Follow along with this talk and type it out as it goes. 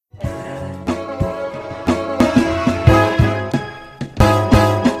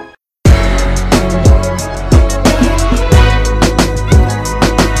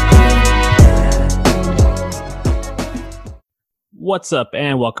What's up,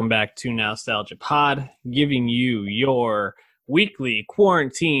 and welcome back to Nostalgia Pod, giving you your weekly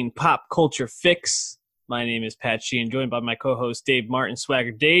quarantine pop culture fix. My name is Pat Sheehan, joined by my co-host Dave Martin.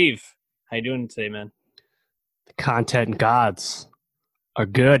 Swagger Dave, how you doing today, man? The content gods are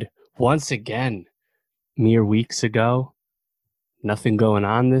good once again. Mere weeks ago, nothing going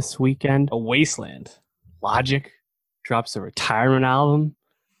on this weekend. A wasteland. Logic drops a retirement album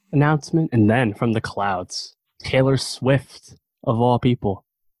announcement, and then from the clouds, Taylor Swift, of all people.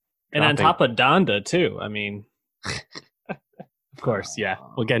 And on top of Donda, too. I mean... Of course, yeah.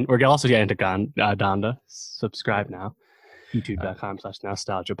 We're also getting into Donda. Subscribe now.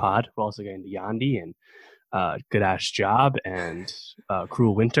 YouTube.com/nostalgiapod. We're also getting to Yandhi and Good Ass Job and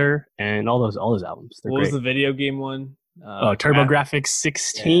Cruel Winter and all those albums. They're what great. was the video game one? TurboGrafx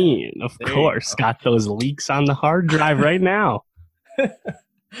 16, yeah, of course. Got those leaks on the hard drive right now.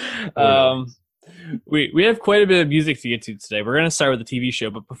 We have quite a bit of music to get to today. We're going to start with the TV show,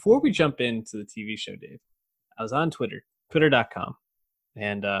 but before we jump into the TV show, Dave, I was on twitter.com,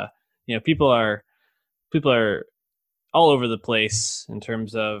 and people are all over the place in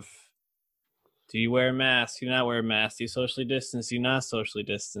terms of, do you wear a mask? Do you not wear a mask? Do you socially distance? Do you not socially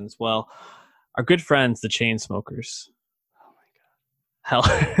distance? Well, our good friends, the Chainsmokers. Oh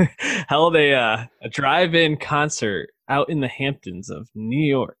my God. Held a drive-in concert out in the Hamptons of New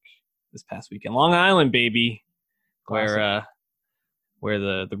York this past weekend. Long Island, baby. Classic. Where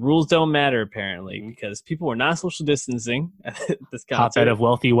the rules don't matter, apparently, because people were not social distancing at this concert. Hotbed of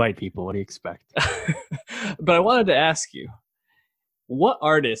wealthy white people. What do you expect? But I wanted to ask you, what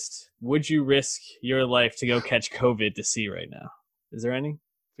artist would you risk your life to go catch COVID to see right now? Is there any?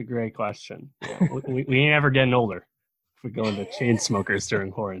 It's a great question. Yeah. we ain't ever getting older if we go into Chainsmokers during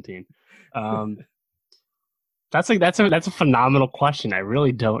quarantine. That's a phenomenal question. I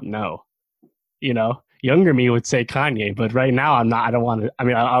really don't know. Younger me would say Kanye, but right now I'm not. I don't want to. I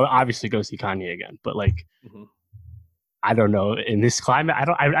mean, I'll obviously go see Kanye again, but I don't know. In this climate,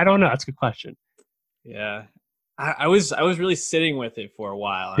 I don't know. That's a good question. Yeah, I was really sitting with it for a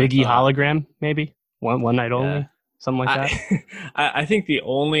while. Biggie hologram, maybe one night only, something like that. I think the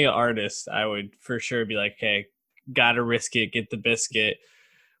only artist I would for sure be like, hey, gotta risk it, get the biscuit,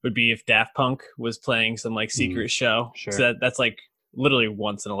 would be if Daft Punk was playing some secret show. Sure. So that's literally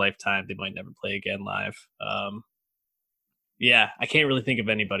once in a lifetime. They might never play again live. Yeah, I can't really think of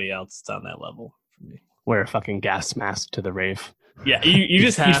anybody else that's on that level for me. Wear a fucking gas mask to the rave. Yeah, you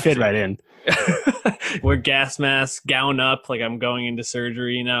just have to fit right in. Wear gas mask, gown up like I'm going into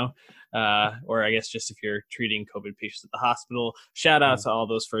surgery, or I guess just if you're treating COVID patients at the hospital. Shout out to all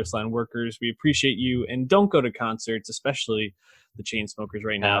those first line workers. We appreciate you, and don't go to concerts, especially the Chainsmokers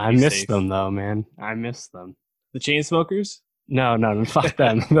right now. I miss them though, man. I miss them. The Chainsmokers? No, fuck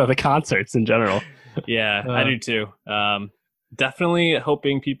them. No, the concerts in general. Yeah, I do too. Definitely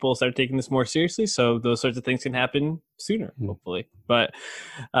hoping people start taking this more seriously so those sorts of things can happen sooner, hopefully. But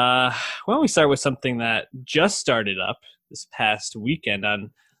why don't we start with something that just started up this past weekend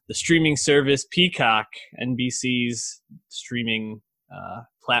on the streaming service Peacock, NBC's streaming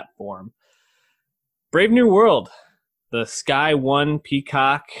platform. Brave New World, the Sky One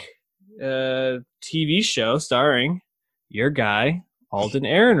Peacock TV show starring your guy, Alden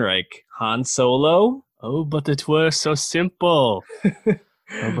Ehrenreich, Han Solo. Oh, but it was so simple.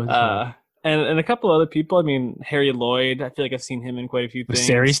 And a couple other people. I mean, Harry Lloyd. I feel like I've seen him in quite a few things.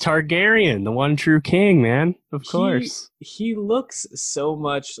 Viserys Targaryen, the one true king, man. Of course. He looks so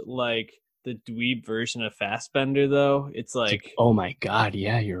much like the dweeb version of Fassbender, though. It's like, oh my God,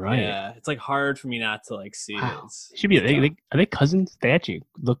 yeah, you're right. Yeah, it's hard for me not to see wow. it. Should be. Are they cousins? They actually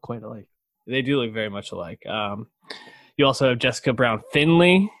look quite alike. They do look very much alike. You also have Jessica Brown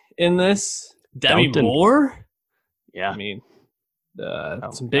Finley in this. Demi Moore? Yeah. I mean,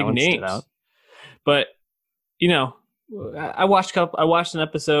 some big names. But, I watched an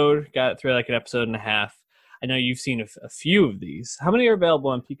episode, got through an episode and a half. I know you've seen a few of these. How many are available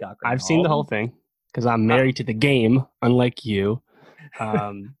on Peacock right now? I've seen the whole thing because I'm married to the game, unlike you.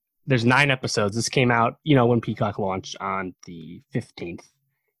 There's 9 episodes. This came out, when Peacock launched on the 15th.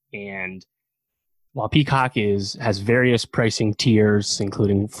 And while Peacock has various pricing tiers,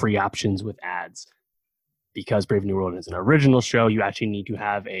 including free options with ads, because Brave New World is an original show, you actually need to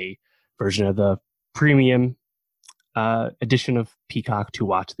have a version of the premium edition of Peacock to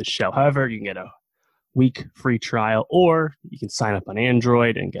watch the show. However, you can get a week free trial, or you can sign up on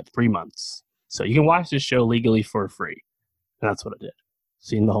Android and get 3 months. So you can watch this show legally for free. And that's what I did.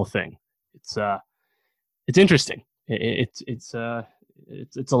 Seeing the whole thing. It's interesting. It's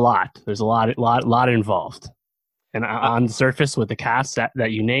a lot. There's a lot involved. And on the surface, with the cast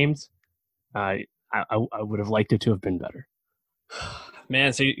that you named, I would have liked it to have been better.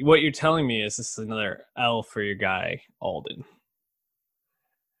 Man, so what you're telling me is this is another L for your guy Alden.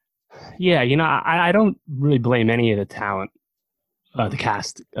 Yeah, I don't really blame any of the talent, the Mm.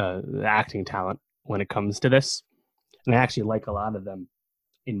 cast, the acting talent when it comes to this. And I actually like a lot of them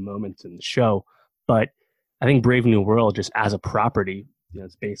in moments in the show. But I think Brave New World, just as a property,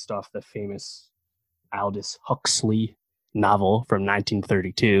 it's based off the famous Aldous Huxley novel from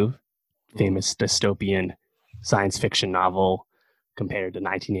 1932, famous dystopian science fiction novel compared to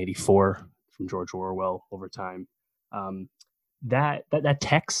 1984 from George Orwell over time. Um, that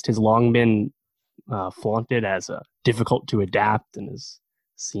text has long been flaunted as difficult to adapt and has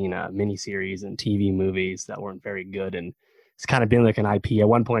seen miniseries and TV movies that weren't very good. And it's kind of been like an IP. At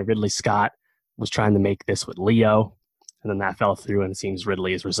one point, Ridley Scott was trying to make this with Leo, and then that fell through. And it seems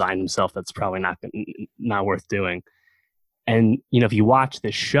Ridley has resigned himself. That's probably not worth doing. And if you watch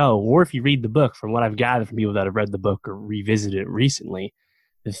this show, or if you read the book, from what I've gathered from people that have read the book or revisited it recently,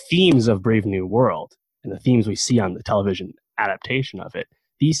 the themes of Brave New World and the themes we see on the television adaptation of it,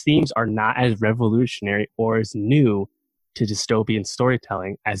 these themes are not as revolutionary or as new to dystopian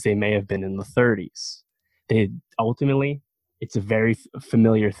storytelling as they may have been in the 30s. Ultimately, it's a very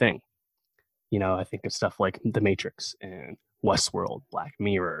familiar thing. I think of stuff like The Matrix and Westworld, Black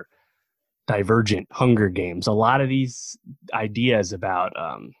Mirror, Divergent, Hunger Games. A lot of these ideas about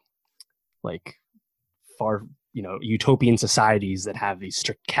like far, utopian societies that have these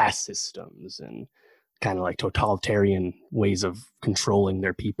strict caste systems and kind of like totalitarian ways of controlling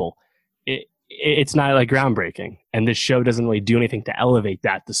their people. It's not like groundbreaking, and this show doesn't really do anything to elevate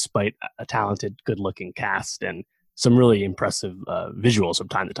that, despite a talented, good-looking cast and some really impressive visuals from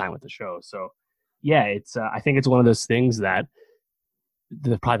time to time with the show. So, yeah, it's I think it's one of those things that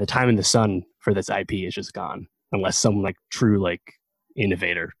probably the time in the sun for this IP is just gone, unless some like true like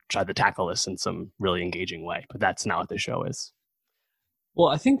innovator tried to tackle this in some really engaging way. But that's not what the show is. Well,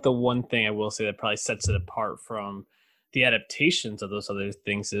 I think the one thing I will say that probably sets it apart from the adaptations of those other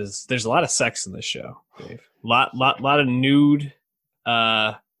things is there's a lot of sex in this show, Dave. Lot of nude,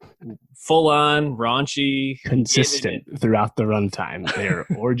 full on raunchy, consistent throughout the runtime. There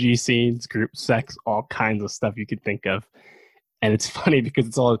are orgy scenes, group sex, all kinds of stuff you could think of. And it's funny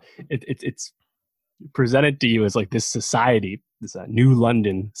because it's presented to you as like this society, this New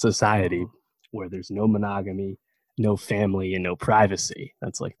London society where there's no monogamy, no family, and no privacy.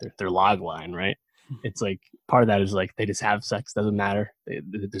 That's like their log line, right? It's like part of that is like they just have sex, doesn't matter.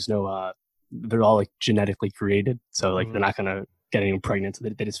 There's no they're all like genetically created, so like they're not gonna get anyone pregnant. So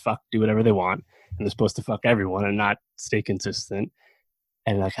they just fuck, do whatever they want, and they're supposed to fuck everyone and not stay consistent.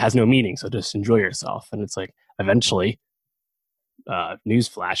 And like has no meaning, so just enjoy yourself. And it's like eventually,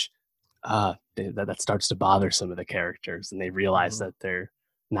 newsflash, that starts to bother some of the characters, and they realize that they're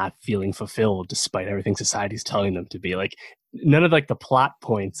not feeling fulfilled despite everything society's telling them to be. Like none of like the plot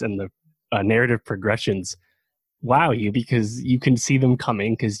points and the narrative progressions wow you, because you can see them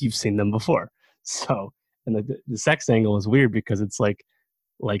coming because you've seen them before. So, and the sex angle is weird because it's like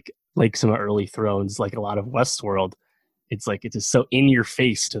some early Thrones, like a lot of Westworld. It's like it's just so in your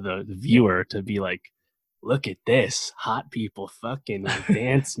face to the viewer to be like, look at this, hot people fucking with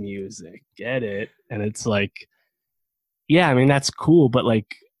dance music, get it? And it's like, yeah, I mean that's cool, but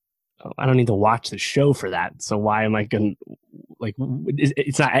like I don't need to watch the show for that. So why am I going to like?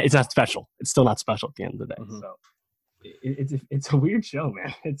 It's not special. It's still not special at the end of the day. So it's a weird show,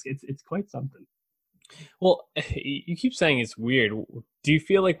 man. It's quite something. Well, you keep saying it's weird. Do you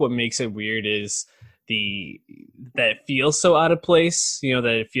feel like what makes it weird is that it feels so out of place? That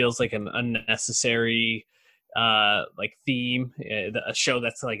it feels like an unnecessary like theme, a show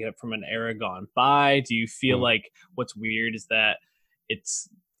that's like from an era gone by. Do you feel like what's weird is that it's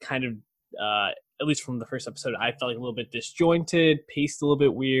kind of at least from the first episode, I felt like a little bit disjointed, paced a little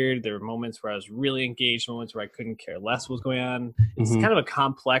bit weird. There were moments where I was really engaged, moments where I couldn't care less what was going on. It's kind of a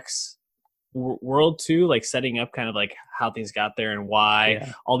complex world too, like setting up kind of like how things got there and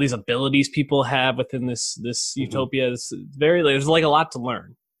why all these abilities people have within this utopia is there's like a lot to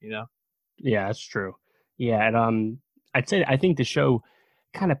learn. Yeah, that's true. Yeah, and I think the show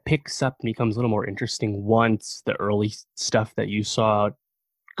kind of picks up and becomes a little more interesting once the early stuff that you saw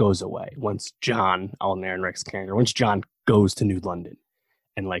goes away. Once John, Alden Ehrenreich's character, once John goes to New London,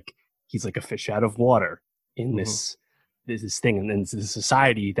 and like he's like a fish out of water in this thing, and then the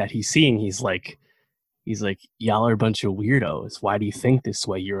society that he's seeing, he's like, y'all are a bunch of weirdos. Why do you think this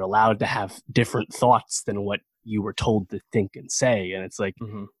way? You're allowed to have different thoughts than what you were told to think and say. And it's like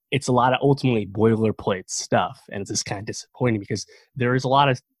it's a lot of ultimately boilerplate stuff, and it's just kind of disappointing because there is a lot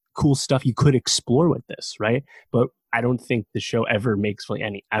of cool stuff you could explore with this, right? But I don't think the show ever makes really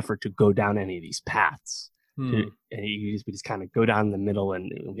any effort to go down any of these paths. And we just kind of go down the middle,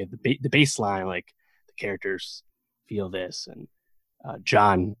 and we have the baseline, like the characters feel this, and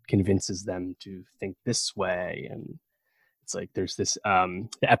John convinces them to think this way, and it's like there's this the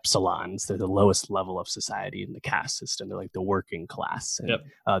Epsilons. They're the lowest level of society in the caste system. They're like the working class, and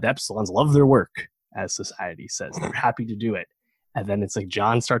the Epsilons love their work, as society says. They're happy to do it. And then it's like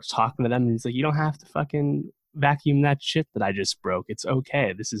John starts talking to them, and he's like, "You don't have to fucking vacuum that shit that I just broke. It's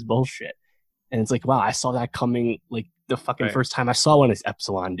okay. This is bullshit." And it's like, wow, I saw that coming like the fucking first time I saw one of these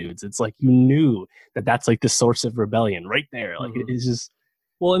Epsilon dudes. It's like you knew that that's like the source of rebellion right there. Like it's just.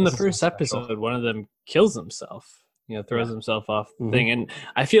 Well, in the first episode, one of them kills himself. Throws himself off the thing, and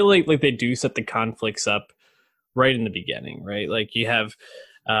I feel like they do set the conflicts up right in the beginning, right? Like you have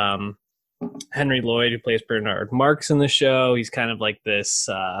Henry Lloyd, who plays Bernard Marx in the show. He's kind of like this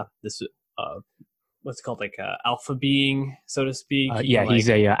what's it called, like alpha being, so to speak. He's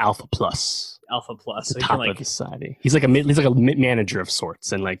a alpha plus. Alpha plus, so top of society. He's like a manager of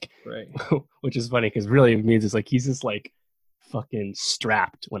sorts, and like, which is funny because really it means it's like he's just like fucking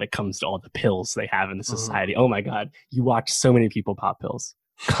strapped when it comes to all the pills they have in the society. Oh my god, you watch so many people pop pills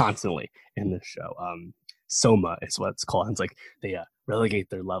constantly in this show. Soma is what it's called. It's like they relegate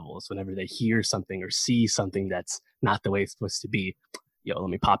their levels whenever they hear something or see something that's not the way it's supposed to be. Let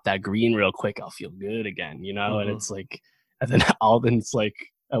me pop that green real quick. I'll feel good again, And it's like, and then Alden, it's like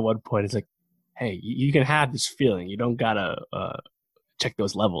at one point it's like, hey, you can have this feeling. You don't gotta check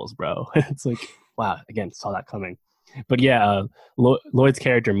those levels, bro. It's like, wow, again, saw that coming. But Lloyd's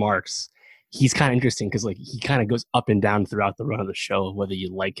character Marx, he's kind of interesting because like he kind of goes up and down throughout the run of the show, whether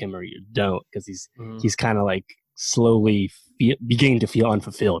you like him or you don't, because he's kind of like slowly beginning to feel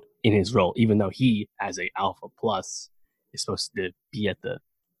unfulfilled in his role, even though he, as a alpha plus, is supposed to be at the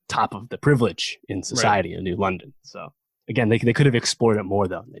top of the privilege in society in New London. So again, they could have explored it more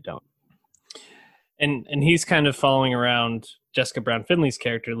though, and they don't. And he's kind of following around Jessica Brown Findlay's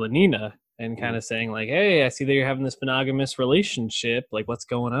character Lenina, and kind of saying like, hey, I see that you're having this monogamous relationship. Like, what's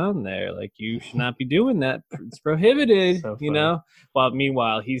going on there? Like, you should not be doing that. It's prohibited, so While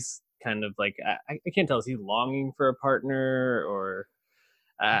meanwhile, he's kind of like, I can't tell, is he longing for a partner, or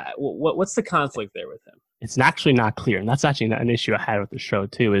what's the conflict there with him? It's actually not clear. And that's actually an issue I had with the show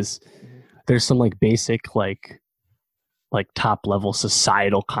too, is there's some like basic, like top level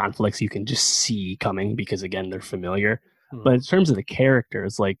societal conflicts you can just see coming because again, they're familiar. But in terms of the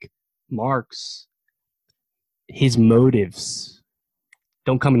characters, like Marx, his motives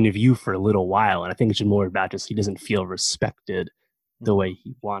don't come into view for a little while, and I think it's more about just he doesn't feel respected the way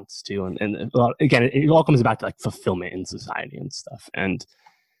he wants to, and again, it all comes back to like fulfillment in society and stuff, and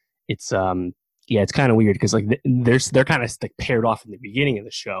it's it's kind of weird because like they're kind of like paired off in the beginning of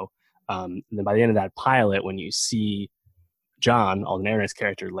the show, and then by the end of that pilot, when you see John, Alden Ehrenreich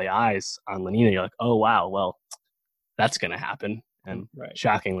character, lay eyes on Lenina, you're like, oh wow, well, that's gonna happen. And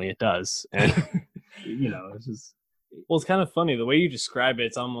shockingly, it does. And it's just. Well, it's kind of funny the way you describe it.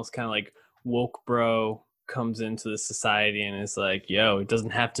 It's almost kind of like woke bro comes into the society and is like, "Yo, it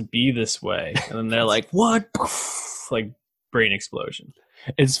doesn't have to be this way." And then they're like, "What?" Like brain explosion.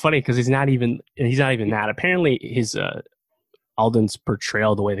 It's funny because he's not even that. Apparently, his Alden's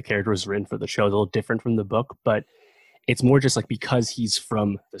portrayal, the way the character was written for the show, is a little different from the book. But it's more just like because he's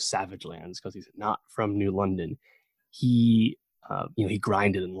from the Savage Lands, because he's not from New London. He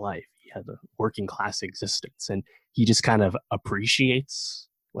grinded in life. He had a working class existence, and he just kind of appreciates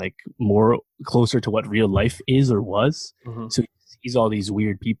like more closer to what real life is or was. So he sees all these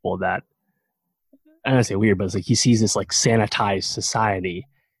weird people that, I don't say weird, but it's like he sees this like sanitized society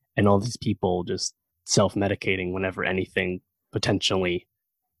and all these people just self-medicating whenever anything potentially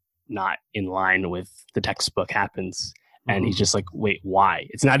not in line with the textbook happens. And he's just like, wait, why?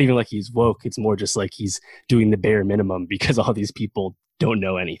 It's not even like he's woke. It's more just like he's doing the bare minimum because all these people don't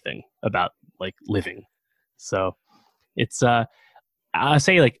know anything about like living. So it's, I'll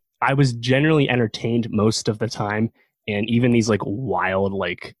say like I was generally entertained most of the time. And even these like wild,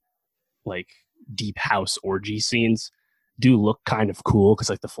 like deep house orgy scenes do look kind of cool because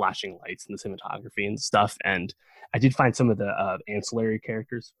like the flashing lights and the cinematography and stuff. And I did find some of the ancillary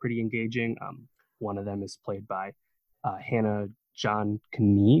characters pretty engaging. One of them is played by Hannah John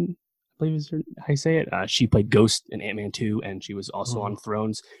Kaneen, I believe is how you say it. She played Ghost in Ant-Man 2, and she was also on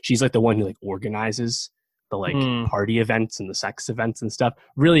Thrones. She's like the one who like organizes the like party events and the sex events and stuff.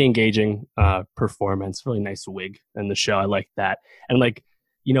 Really engaging performance, really nice wig in the show. I like that. And like,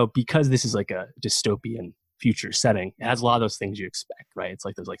 because this is like a dystopian future setting, it has a lot of those things you expect, right? It's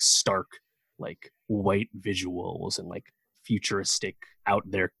like those like stark, like white visuals and like futuristic out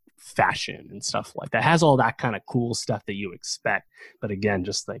there fashion and stuff like that. It has all that kind of cool stuff that you expect, but again,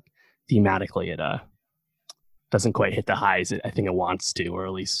 just like thematically, doesn't quite hit the highs I think it wants to, or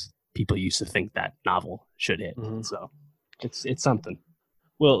at least people used to think that novel should hit. Mm-hmm. So it's something.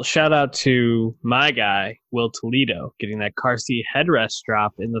 Well, shout out to my guy, Will Toledo, getting that car seat headrest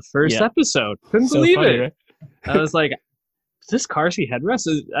drop in the first episode. Couldn't believe funny, it. Right? I was like, is this car seat headrest?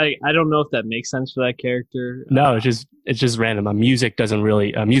 I don't know if that makes sense for that character. No, it's just random. Music doesn't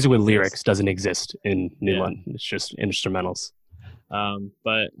really, music with lyrics doesn't exist in New London. It's just instrumentals. But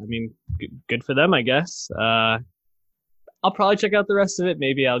I mean, good for them, I guess. I'll probably check out the rest of it.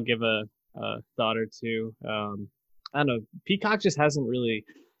 Maybe I'll give a thought or two. I don't know. Peacock just hasn't really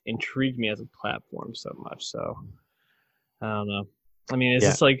intrigued me as a platform so much. So I don't know. I mean,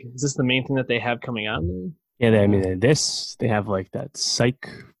 is this the main thing that they have coming on there? Yeah, they have like that Psych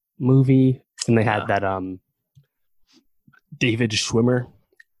movie, and they had that David Schwimmer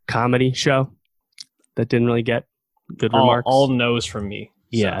comedy show that didn't really get good remarks. All no's from me.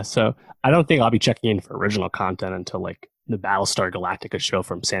 Yeah, so I don't think I'll be checking in for original content until like the Battlestar Galactica show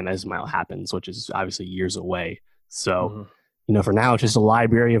from Sam Esmail happens, which is obviously years away. So, for now, it's just a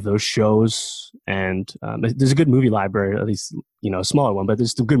library of those shows, and there's a good movie library, at least, a smaller one, but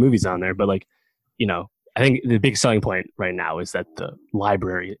there's some good movies on there. But I think the big selling point right now is that the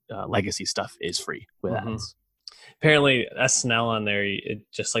library legacy stuff is free with ads. Apparently, SNL on there, it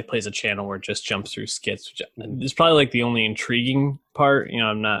just like plays a channel where it just jumps through skits, which is probably like the only intriguing part.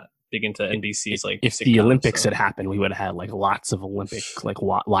 I'm not big into NBC's like. If the Olympics had happened, we would have had like lots of Olympic like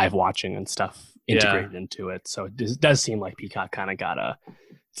live watching and stuff integrated into it. So it does seem like Peacock kind of got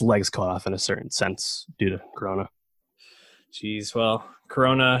its legs cut off in a certain sense due to Corona. Geez, well,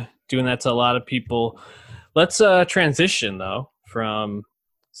 Corona doing that to a lot of people. Let's transition though from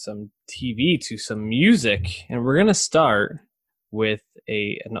some TV to some music, and we're gonna start with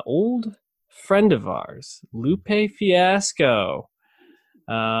an old friend of ours, Lupe Fiasco.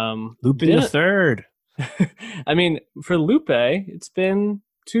 Lupin the Third. I mean, for Lupe, it's been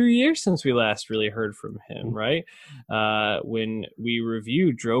 2 years since we last really heard from him, right? When we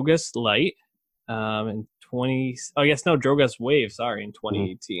reviewed Drogas Light in Drogas Wave, sorry, in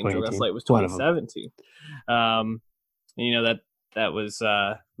 2018. Drogas Light was 2017. That was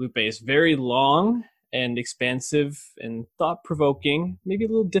Lupe's very long and expansive and thought-provoking, maybe a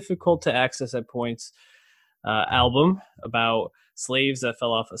little difficult to access at points, album about slaves that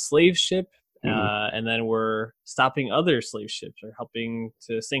fell off a slave ship and then were stopping other slave ships or helping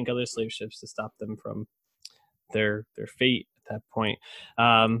to sink other slave ships to stop them from their fate at that point.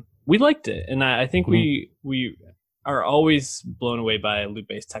 We liked it, and I think we are always blown away by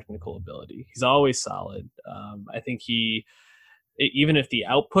Lupe's technical ability. He's always solid. I think even if the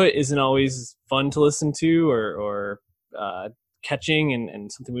output isn't always fun to listen to or catching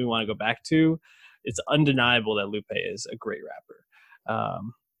and something we want to go back to, it's undeniable that Lupe is a great rapper.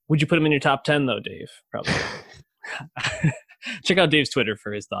 Would you put him in your top 10 though, Dave? Probably. Check out Dave's Twitter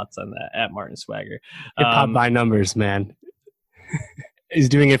for his thoughts on that at Martin Swagger. Hip hop by numbers, man. He's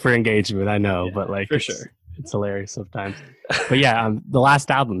doing it for engagement, I know, but like for sure. It's hilarious sometimes. But yeah, the last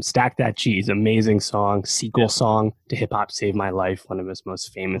album, Stack That Cheese, amazing song, sequel song to Hip Hop Saved My Life, one of his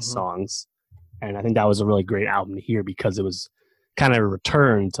most famous songs. And I think that was a really great album to hear because it was kind of a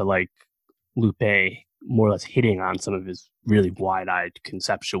return to like Lupe more or less hitting on some of his really wide-eyed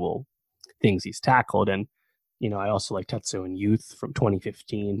conceptual things he's tackled. And, I also like Tetsu and Youth from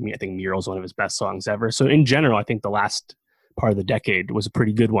 2015. I think Mural's one of his best songs ever. So in general, I think the last part of the decade was a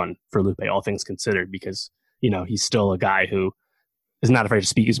pretty good one for Lupe, all things considered, because, he's still a guy who is not afraid to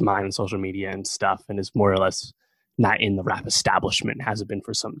speak his mind on social media and stuff and is more or less not in the rap establishment, hasn't been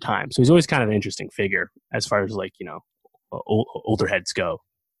for some time. So he's always kind of an interesting figure as far as like, older heads go.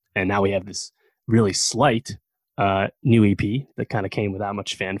 And now we have this really slight new EP that kind of came without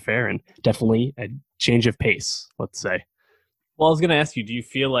much fanfare and definitely a change of pace, let's say. Well, I was going to ask you, do you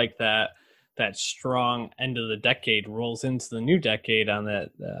feel like that strong end of the decade rolls into the new decade on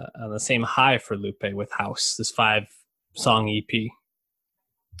the same high for Lupe with House, this 5-song EP?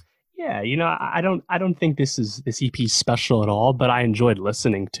 Yeah, I don't think this EP is special at all, but I enjoyed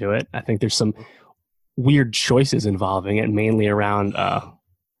listening to it. I think there's some weird choices involving it, mainly around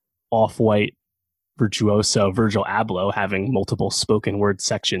Off-White virtuoso Virgil Abloh having multiple spoken word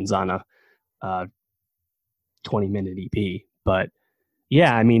sections on a 20-minute EP. But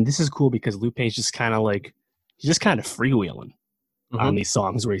yeah, I mean, this is cool because Lupe's just kind of like, he's just kind of freewheeling on these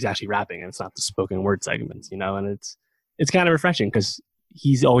songs where he's actually rapping and it's not the spoken word segments, and it's kind of refreshing because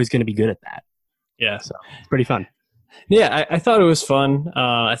he's always going to be good at that. Yeah. So it's pretty fun. Yeah, I thought it was fun.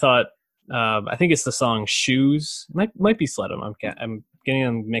 I think it's the song Shoes. Might be Sledum. I'm getting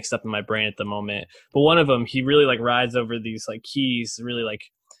them mixed up in my brain at the moment. But one of them, he really like rides over these like keys, really like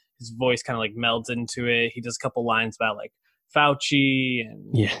his voice kind of like melds into it. He does a couple lines about like Fauci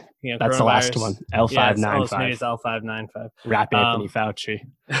and Yeah, that's the last one. L595. Maybe it's L595. Rap Anthony Fauci.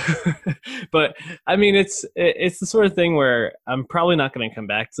 But I mean, it's the sort of thing where I'm probably not going to come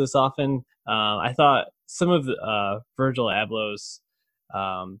back to this often. I thought some of Virgil Abloh's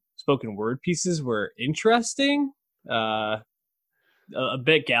spoken word pieces were interesting. A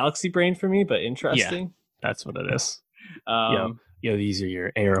bit galaxy brain for me, but interesting. Yeah, that's what it is. These are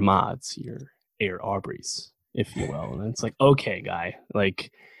your Air Mods, your Air Aubreys, if you will. And it's like, okay, guy.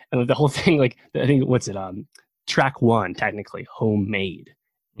 Like, and the whole thing, like, I think, track 1, technically, Homemade,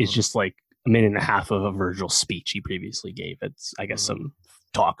 is just like a minute and a half of a Virgil speech he previously gave. It's, I guess, some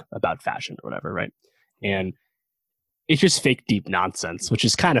talk about fashion or whatever, right? And it's just fake deep nonsense, which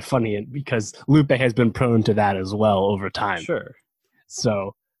is kind of funny because Lupe has been prone to that as well over time. Sure.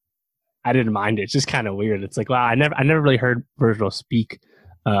 So I didn't mind it. It's just kind of weird. It's like, wow, I never really heard Virgil speak.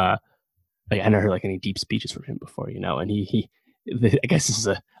 I never heard like any deep speeches from him before, and I guess this is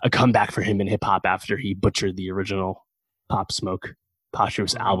a comeback for him in hip hop after he butchered the original Pop Smoke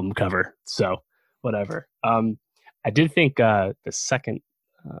posthumous album cover. So whatever. I did think the second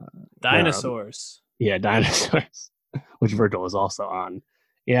Dinosaurs. Dinosaurs, which Virgil was also on.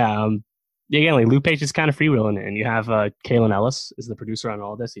 Yeah. Again, like Lupe just kind of freewheeling it, and you have Kalen Ellis is the producer on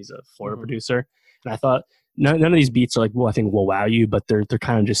all this. He's a Florida producer, and I thought none of these beats are like, well, I think will wow you, but they're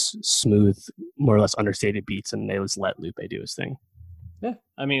kind of just smooth, more or less understated beats, and they just let Lupe do his thing. Yeah,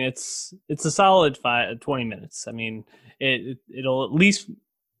 I mean it's a solid 20 minutes. I mean it'll at least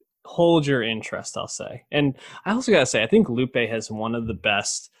hold your interest, I'll say. And I also gotta say, I think Lupe has one of the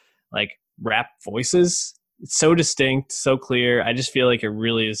best like rap voices. It's so distinct, so clear. I just feel like it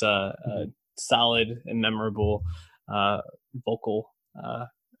really is a solid and memorable vocal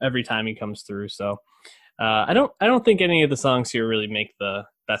every time he comes through. So I don't think any of the songs here really make the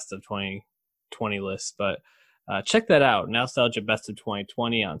best of 2020 list, but check that out. Nostalgia Best of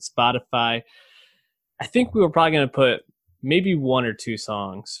 2020 on Spotify. I think we were probably going to put maybe 1 or 2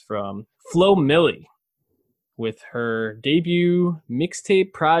 songs from Flo Milli with her debut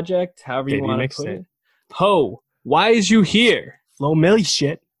mixtape project, however you want to put it. Ho, why is you here? Flo Milli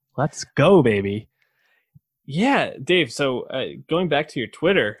shit. Let's go, baby. Yeah, Dave. So going back to your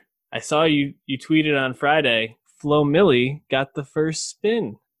Twitter, I saw you tweeted on Friday, Flo Milli got the first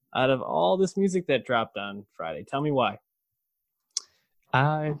spin out of all this music that dropped on Friday. Tell me why.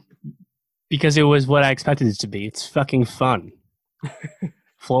 Because it was what I expected it to be. It's fucking fun.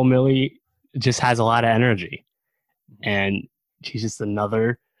 Flo Milli just has a lot of energy. And she's just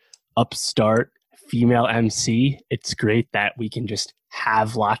another upstart female MC. It's great that we can just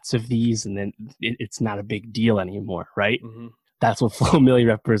have lots of these and then it's not a big deal anymore, right? Mm-hmm. That's what Flo Milli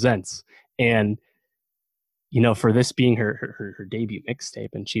represents. And, for this being her debut mixtape,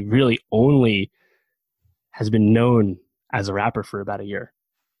 and she really only has been known as a rapper for about a year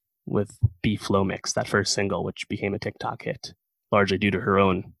with B Flow Mix, that first single, which became a TikTok hit, largely due to her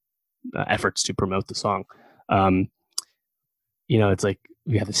own efforts to promote the song. It's like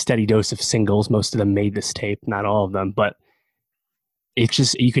we have a steady dose of singles. Most of them made this tape, not all of them, but it's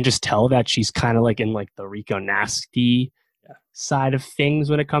just, you can just tell that she's kind of like in like the Rico Nasty side of things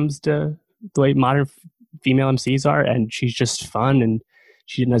when it comes to the way modern female MCs are. And she's just fun and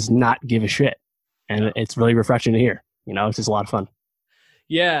she does not give a shit. And it's really refreshing to hear. It's just a lot of fun.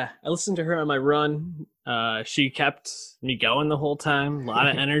 Yeah, I listened to her on my run. She kept me going the whole time. A lot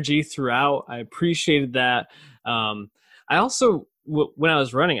of energy throughout. I appreciated that. I also, when I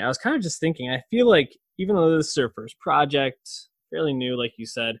was running, I was kind of just thinking, I feel like even though this is her first project, fairly new, like you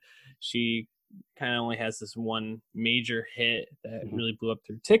said, she kind of only has this one major hit that really blew up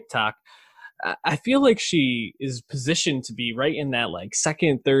through TikTok. I feel like she is positioned to be right in that like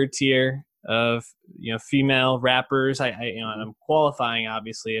second, third tier of female rappers. And I'm qualifying,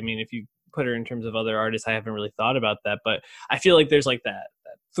 obviously. I mean, if you put her in terms of other artists, I haven't really thought about that, but I feel like there's like that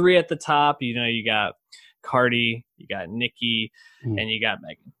 3 at the top. You got Cardi, you got Nicki, and you got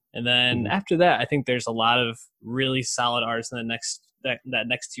Megan. And then after that, I think there's a lot of really solid artists in the that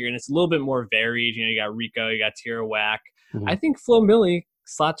next tier, and it's a little bit more varied. You got Rico, you got Tierra Whack. I think Flo Milli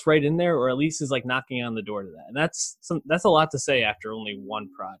slots right in there, or at least is like knocking on the door to that. And that's a lot to say after only one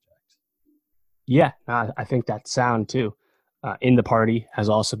project. Yeah, I think that sound too. In the Party has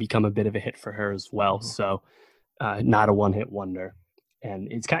also become a bit of a hit for her as well. So not a one-hit wonder. And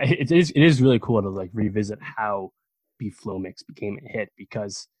it is really cool to like revisit how B Flow Mix became a hit,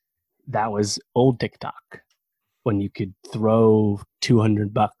 because that was old TikTok when you could throw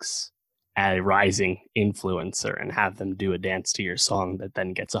 $200 at a rising influencer and have them do a dance to your song that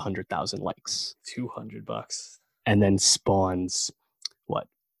then gets 100,000 likes. $200. And then spawns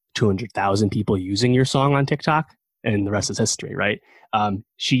 200,000 people using your song on TikTok, and the rest is history, right?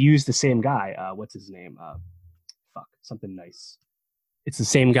 She used the same guy. What's his name? Something nice. It's the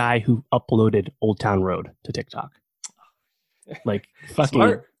same guy who uploaded Old Town Road to TikTok. Like, fucking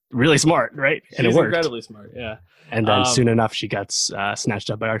Smart. Really smart, right? She's and it worked. Incredibly smart, yeah. And then soon enough, she got snatched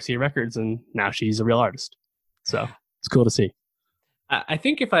up by RCA Records, and now she's a real artist. So it's cool to see. I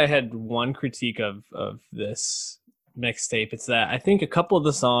think if I had one critique of this mixtape, it's that I think a couple of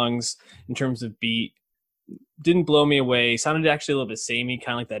the songs, in terms of beat, didn't blow me away. Sounded actually a little bit samey,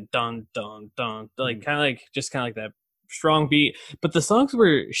 kind of like that dun dun dun, like kind of like that strong beat. But the songs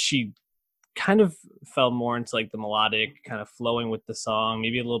where she kind of fell more into like the melodic, kind of flowing with the song,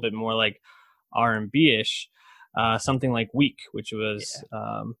 maybe a little bit more like R&B-ish, something like Weak, which was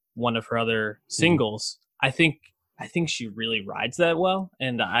one of her other singles. I think she really rides that well,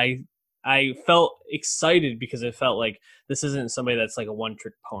 and I felt excited because it felt like this isn't somebody that's like a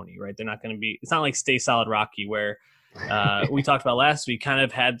one-trick pony, right? They're not going to be. It's not like Stay Solid Rocky, where we talked about last week, kind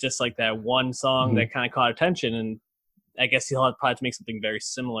of had just like that one song that kind of caught attention, and I guess he'll have probably to make something very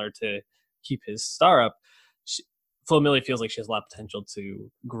similar to keep his star up. Flo Milli feels like she has a lot of potential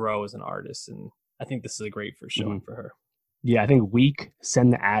to grow as an artist, and I think this is a great first showing for her. Yeah, I think Weak,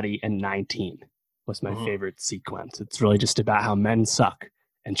 Send the Addy, and 19 was my favorite sequence. It's really just about how men suck,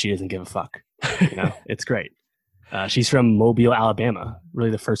 and she doesn't give a fuck. You know, it's great. She's from Mobile, Alabama. Really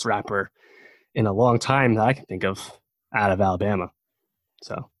the first rapper in a long time that I can think of out of Alabama.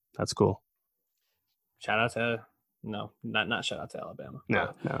 So that's cool. Shout out to not shout out to Alabama.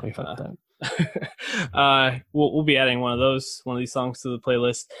 No, we fucked that. We'll be adding one of these songs to the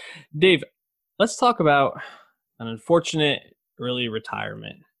playlist. Dave, let's talk about an unfortunate early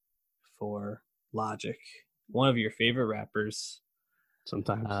retirement for Logic, one of your favorite rappers.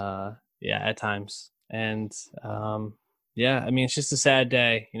 Sometimes. At times. And I mean, it's just a sad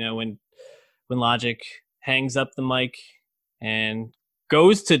day, you know, when Logic hangs up the mic and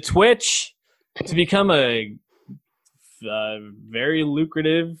goes to Twitch to become a very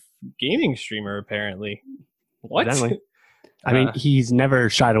lucrative gaming streamer, apparently. What? Evidently. I mean, he's never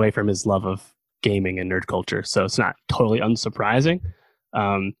shied away from his love of gaming and nerd culture, so it's not totally unsurprising.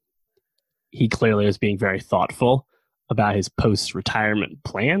 He clearly is being very thoughtful about his post-retirement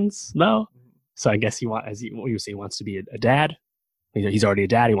plans, though. So I guess he wants to be a dad. He's already a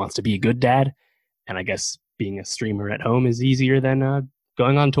dad. He wants to be a good dad, and I guess being a streamer at home is easier than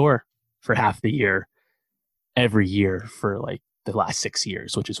going on tour for half the year, every year for like the last 6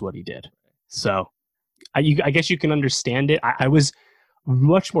 years, which is what he did. So I guess you can understand it. I was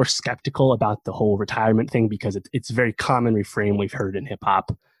much more skeptical about the whole retirement thing because it's a very common refrain we've heard in hip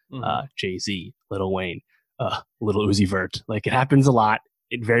hop. Jay-Z, Lil Wayne, Lil Uzi Vert. Like, it happens a lot.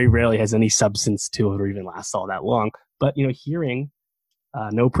 It very rarely has any substance to it or even lasts all that long. But, you know, hearing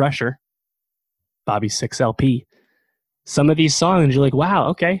No Pressure, Bobby 6LP, some of these songs, you're like, wow,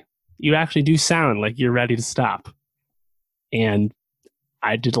 okay, you actually do sound like you're ready to stop. And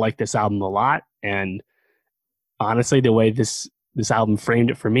I did like this album a lot. And honestly, the way this album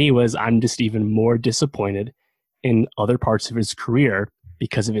framed it for me was I'm just even more disappointed in other parts of his career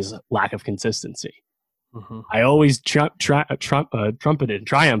because of his lack of consistency. I always trumpeted,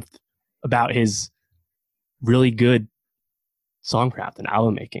 triumphed about his really good songcraft and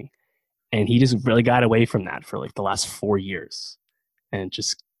album making. And he just really got away from that for like the last 4 years. And it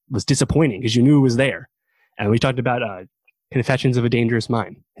just was disappointing because you knew it was there. And we talked about Confessions of a Dangerous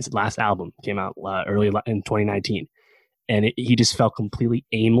Mind. His last album came out early in 2019. And he just felt completely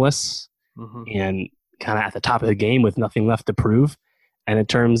aimless and kind of at the top of the game with nothing left to prove. And it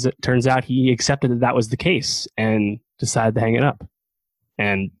turns out he accepted that was the case and decided to hang it up.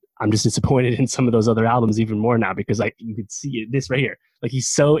 And I'm just disappointed in some of those other albums even more now because you could see this right here. Like, he's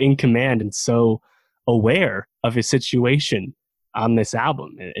so in command and so aware of his situation on this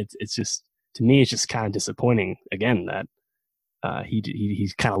album. It's just, to me, it's just kind of disappointing again that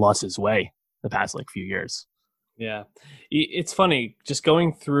he's kind of lost his way the past like few years. Yeah, it's funny just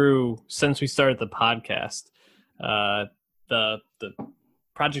going through since we started the podcast, the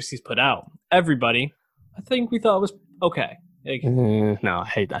projects he's put out. Everybody, I think we thought was okay. Like, no,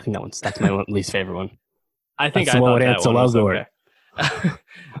 I think that's my least favorite one. I think that's I the one thought with that Ansel one was Elgort. Okay.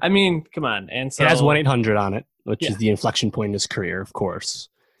 I mean, come on, Ansel. It has 1-800 on it, which is the inflection point in his career, of course.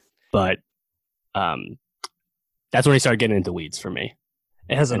 But that's when he started getting into weeds for me.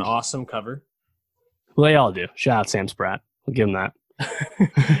 It has an awesome cover. Well, they all do. Shout out Sam Spratt. We'll give him that.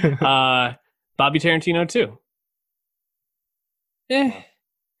 Bobby Tarantino too.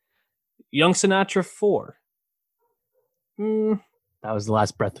 Young Sinatra 4. That was the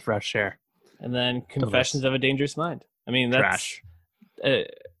last breath of fresh air. And then Confessions of a Dangerous Mind. I mean, that's trash.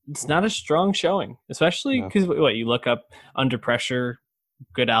 it's not a strong showing, especially No. because what you look up Under Pressure,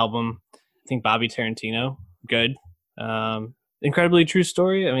 good album. I think Bobby Tarantino, good. Incredibly True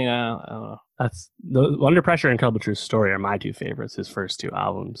Story. I mean, I don't know. That's the Under Pressure and Incredible True Story are my two favorites. His first two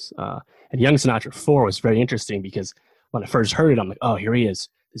albums, and Young Sinatra 4 was very interesting because when I first heard it, I'm like, oh, here he is.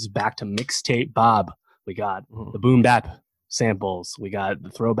 This is back to mixtape Bob. We got the boom bap samples. We got the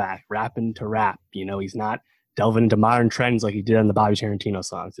throwback rapping to rap. You know, he's not delving into modern trends like he did on the Bobby Tarantino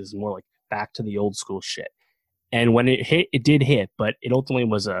songs. This is more like back to the old school shit. And when it hit, it did hit, but it ultimately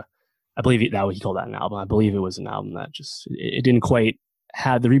was I believe that he called that an album. I believe it was an album that just, it didn't quite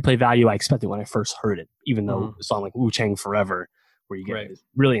have the replay value I expected when I first heard it, even though a song like Wu-Tang Forever, where you get this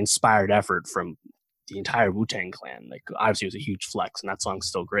really inspired effort from the entire Wu-Tang clan. Like, obviously it was a huge flex and that song's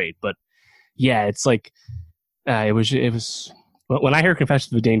still great, but yeah, it's like, it was, when I heard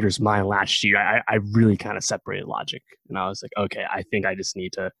Confessions of a Dangerous Mind last year, I really kind of separated Logic, and I was like, okay, I think I just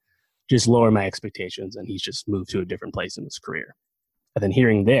need to just lower my expectations, and he's just moved to a different place in his career. And then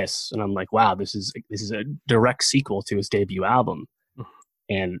hearing this, and I'm like, wow, this is a direct sequel to his debut album,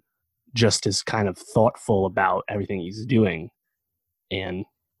 and just as kind of thoughtful about everything he's doing, and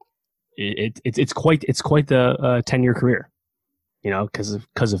it's quite the 10-year career, you know,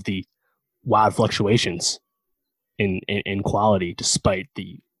 because of the wild fluctuations in quality, despite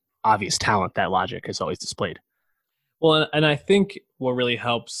the obvious talent that Logic has always displayed. Well, and I think what really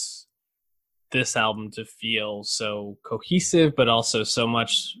helps this album to feel so cohesive, but also so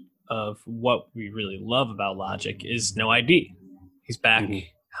much of what we really love about Logic is No ID. He's back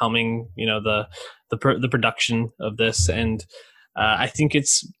helming, you know, the production of this, and I think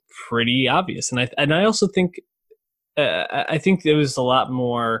it's pretty obvious. And I also think I think it was a lot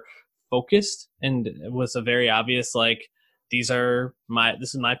more focused, and it was a very obvious, like, this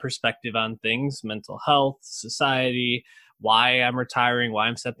is my perspective on things, mental health, society, why I'm retiring, why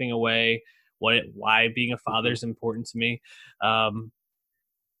I'm stepping away, why being a father is important to me.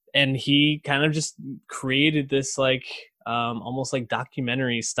 And he kind of just created this, like, almost like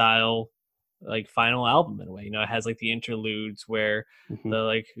documentary style, like, final album in a way. You know, it has like the interludes where the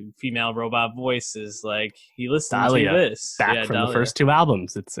like female robot voice is like, he listened Dahlia, to this back from the first two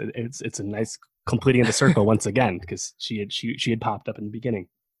albums. It's a nice completing of the circle once again, because she had popped up in the beginning.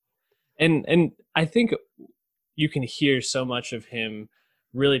 And I think you can hear so much of him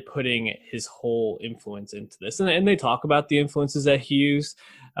really putting his whole influence into this, and they talk about the influences that he used.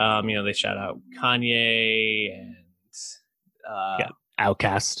 You know, they shout out Kanye and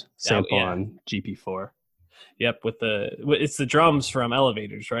Outkast sample on GP4. Yep, it's the drums from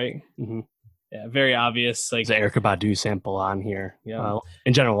Elevators, right? Yeah, very obvious. Like, there's an Erykah Badu sample on here. Yeah,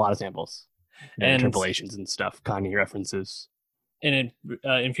 in general, a lot of samples and interpolations and stuff. Kanye references, and it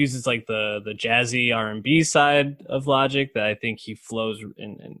infuses like the jazzy R&B side of Logic that I think he flows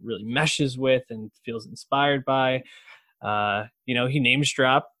and really meshes with and feels inspired by. You know, he name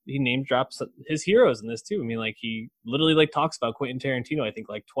drops his heroes in this too. I mean, like, he literally like talks about Quentin Tarantino, I think,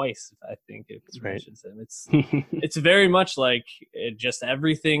 like twice. I think it mentions him. It's very much like just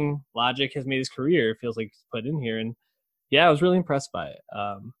everything Logic has made his career feels like he's put in here. And yeah, I was really impressed by it.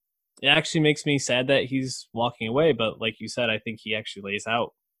 It actually makes me sad that he's walking away, but like you said, I think he actually lays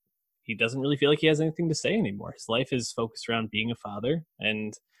out, he doesn't really feel like he has anything to say anymore. His life is focused around being a father,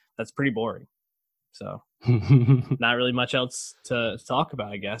 and that's pretty boring. So not really much else to talk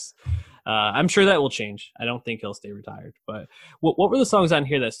about, I guess. I'm sure that will change. I don't think he'll stay retired. But what were the songs on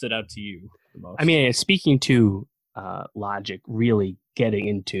here that stood out to you the most? I mean, speaking to Logic really getting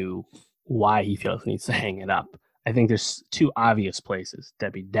into why he feels he needs to hang it up, I think there's two obvious places.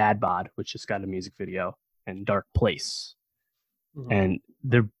 That'd be Dad Bod, which just got a music video, and Dark Place. And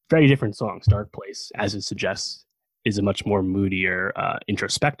they're very different songs. Dark Place, as it suggests, is a much more moodier,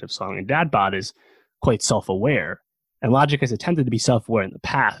 introspective song. And Dad Bod is quite self-aware. And Logic has attempted to be self-aware in the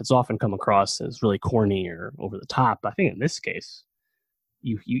past. It's often come across as really corny or over the top. But I think in this case,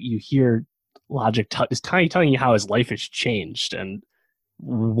 you hear Logic is telling you how his life has changed and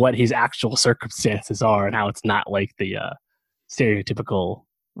what his actual circumstances are, and how it's not like the stereotypical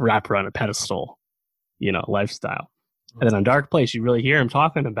rapper on a pedestal, you know, lifestyle. And then on Dark Place, you really hear him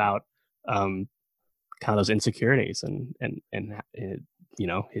talking about kind of those insecurities and you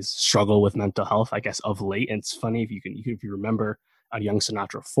know, his struggle with mental health, I guess, of late. And it's funny, if you remember on Young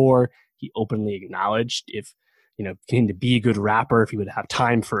Sinatra 4, he openly acknowledged, if, you know, getting to be a good rapper, if he would have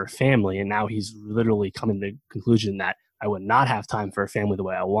time for a family. And now he's literally coming to the conclusion that I would not have time for a family the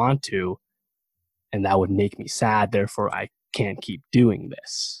way I want to, and that would make me sad. Therefore, I can't keep doing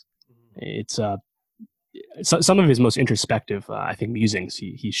this. It's some of his most introspective, I think, musings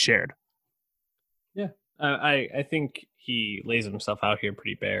he's shared. Yeah, I think he lays himself out here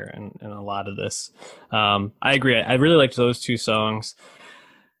pretty bare in a lot of this. I agree. I really liked those two songs.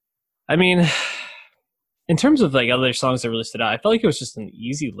 I mean, in terms of like other songs that really stood out, I felt like it was just an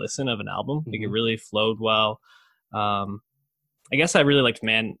easy listen of an album. Like it really flowed well. I guess I really liked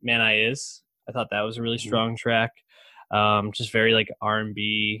Man I Is. I thought that was a really strong track. Just very like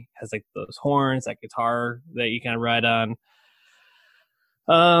R&B, has like those horns, that guitar that you kind of ride on.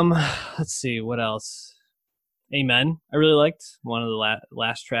 Let's see what else. Amen, I really liked. One of the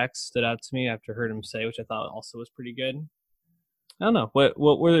last tracks stood out to me after I heard him say, which I thought also was pretty good. I don't know. What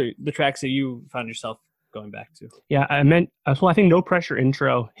were the tracks that you found yourself going back to? Yeah, I think No Pressure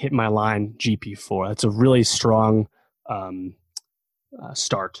intro hit my line GP4. That's a really strong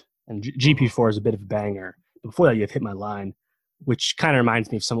start. And GP4 is a bit of a banger. Before that, you have Hit My Line, which kind of reminds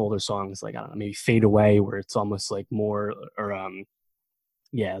me of some older songs, like, I don't know, maybe Fade Away, where it's almost like more, or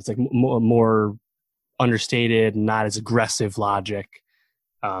it's like more understated, not as aggressive Logic,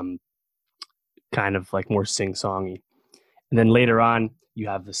 kind of like more sing-songy. And then later on, you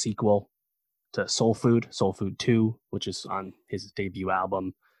have the sequel to Soul Food 2, which is on his debut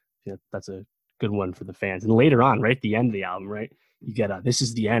album. That's a good one for the fans. And later on, right at the end of the album, right, you get this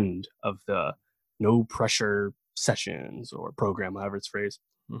is the end of the No Pressure sessions or program, however it's phrased.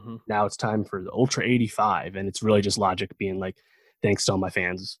 Mm-hmm. Now it's time for the Ultra 85, and it's really just Logic being like, thanks to all my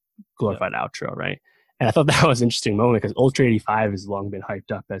fans, glorified outro, right? And I thought that was an interesting moment because Ultra 85 has long been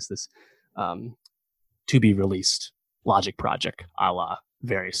hyped up as this to be released Logic project, a la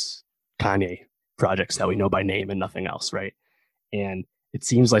various Kanye projects that we know by name and nothing else, right? And it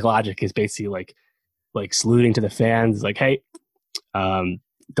seems like Logic is basically like saluting to the fans, like, hey,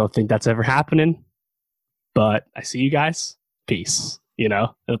 don't think that's ever happening, but I see you guys. Peace.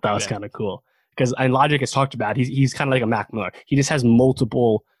 That was kind of cool because Logic has talked about he's kind of like a Mac Miller. He just has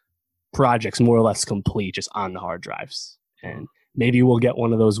multiple projects more or less complete just on the hard drives, and maybe we'll get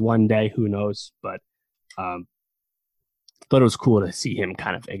one of those one day. Who knows? But thought it was cool to see him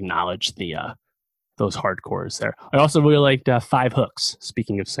kind of acknowledge the those hardcores there. I also really liked Five Hooks.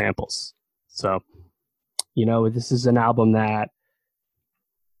 Speaking of samples, so this is an album that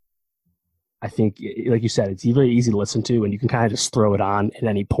I think, like you said, it's very easy to listen to, and you can kind of just throw it on at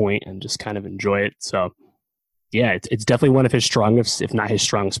any point and just kind of enjoy it. So, yeah, it's definitely one of his strongest, if not his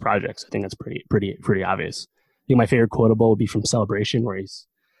strongest projects. I think that's pretty obvious. I think my favorite quotable would be from Celebration, where he's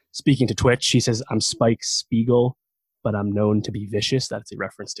speaking to Twitch. He says, "I'm Spike Spiegel, but I'm known to be vicious." That's a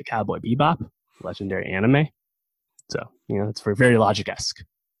reference to Cowboy Bebop, legendary anime. So, it's very Logic-esque,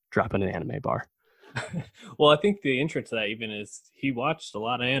 dropping an anime bar. Well, I think the intro to that even is he watched a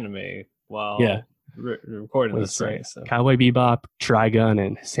lot of anime while recording this, right? So. Cowboy Bebop, Trigun,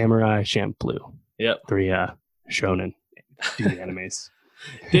 and Samurai Champloo. Yep. 3 shonen animes.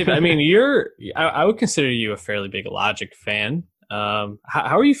 Dave, I mean, I would consider you a fairly big Logic fan. How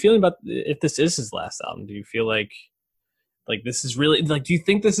are you feeling about if this is his last album? Do you feel like this is really, do you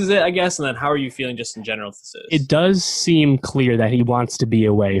think this is it, I guess? And then how are you feeling just in general if this is? It does seem clear that he wants to be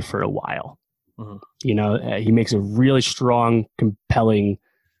away for a while. Mm-hmm. He makes a really strong, compelling,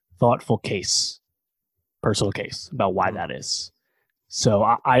 thoughtful personal case about why that is. So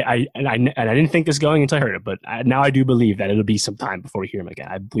I didn't think this going until I heard it, but now I do believe that it'll be some time before we hear him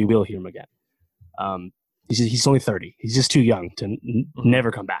again. We will hear him again. He's only 30. He's just too young to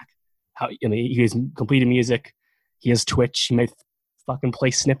never come back. He has completed music. He has Twitch. He may fucking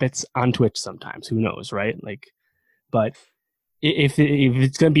play snippets on Twitch sometimes. Who knows, right? But if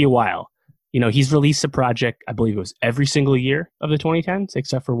it's gonna be a while, he's released a project. I believe it was every single year of the 2010s,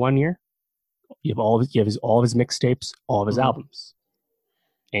 except for 1 year. You have all of his mixtapes, all of his albums,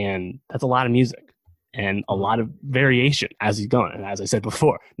 and that's a lot of music and a lot of variation as he's going. And as I said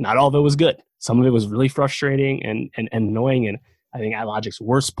before, not all of it was good. Some of it was really frustrating and annoying. And I think at Logic's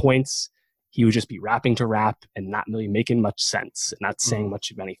worst points, he would just be rapping to rap and not really making much sense and not saying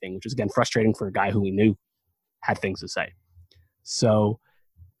much of anything, which is, again, frustrating for a guy who we knew had things to say. So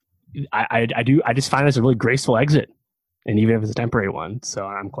I just find this a really graceful exit, and even if it's a temporary one. So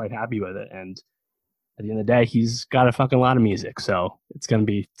I'm quite happy with it. And at the end of the day, he's got a fucking lot of music. So it's gonna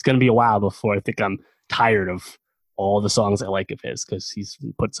be a while before I think I'm tired of all the songs I like of his, because he's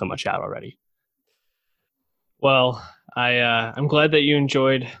put so much out already. Well, I'm glad that you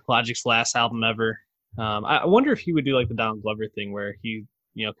enjoyed Logic's last album ever. I wonder if he would do like the Donald Glover thing where he,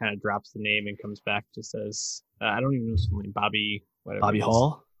 kind of drops the name and comes back just as I don't even know his name, Bobby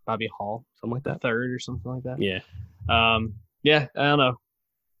Hall, something like that, third or something like that. Yeah. I don't know.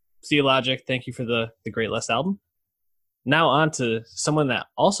 See you, Logic. Thank you for the great last album. Now on to someone that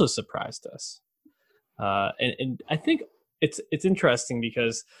also surprised us, and I think it's interesting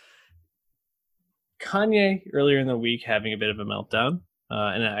because Kanye earlier in the week having a bit of a meltdown.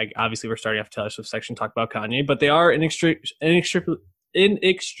 Obviously we're starting off Taylor Swift section, talk about Kanye, but they are inextricably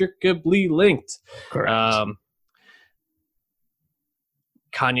linked. Correct.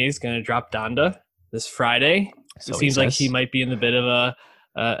 Kanye's going to drop Donda this Friday. So it seems like he might be in the bit of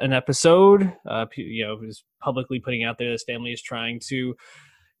an episode. Who's publicly putting out there his family is trying to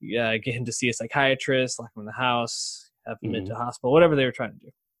get him to see a psychiatrist, lock him in the house, have him into hospital, whatever they were trying to do.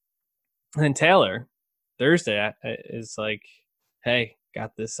 And then Taylor, Thursday, is like, hey,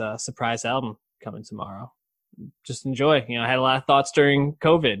 got this surprise album coming tomorrow. Just enjoy. I had a lot of thoughts during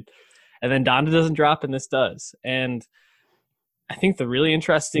COVID. And then Donda doesn't drop and this does. And I think the really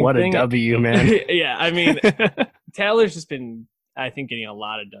interesting thing... What a W, man. Yeah, I mean, Taylor's just been, I think, getting a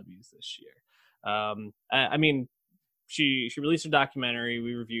lot of W's this year. I mean, she released a documentary.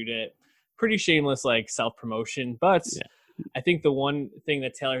 We reviewed it. Pretty shameless, like, self-promotion. But I think the one thing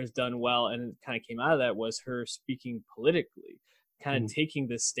that Taylor has done well and kind of came out of that was her speaking politically, kind of taking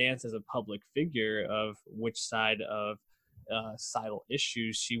this stance as a public figure of which side of societal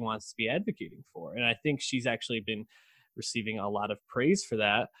issues she wants to be advocating for. And I think she's actually been receiving a lot of praise for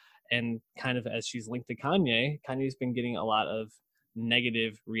that. And kind of as she's linked to Kanye's been getting a lot of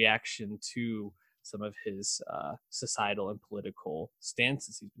negative reaction to some of his societal and political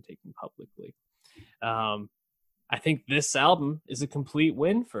stances he's been taking publicly. I think this album is a complete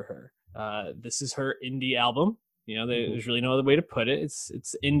win for her. This is her indie album. There's really no other way to put it.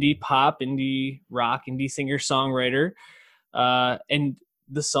 It's indie pop, indie rock, indie singer-songwriter. And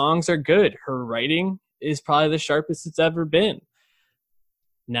the songs are good. Her writing is probably the sharpest it's ever been.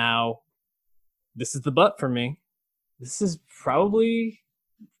 Now, this is the but for me. This is probably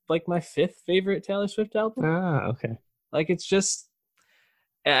like my 5th favorite Taylor Swift album. Okay. Like, it's just,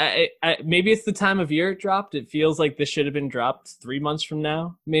 maybe it's the time of year it dropped. It feels like this should have been dropped 3 months from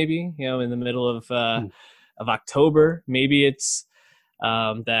now, maybe, in the middle of October. Maybe it's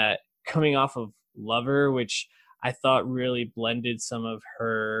that coming off of Lover, which I thought really blended some of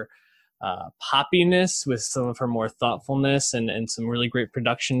her poppiness with some of her more thoughtfulness and some really great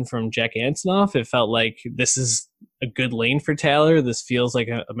production from Jack Antonoff. It felt like this is a good lane for Taylor. This feels like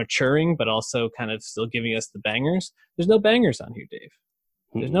a maturing, but also kind of still giving us the bangers. There's no bangers on here, Dave.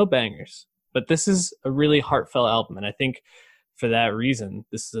 There's no bangers. But this is a really heartfelt album, and I think for that reason,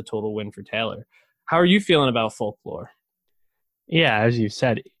 this is a total win for Taylor. How are you feeling about Folklore? Yeah, as you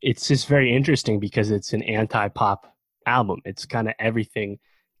said, it's just very interesting because it's an anti-pop album. It's kind of everything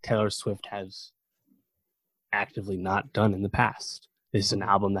Taylor Swift has actively not done in the past. This is an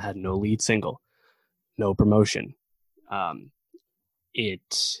album that had no lead single, no promotion.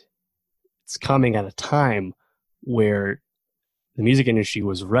 It's coming at a time where the music industry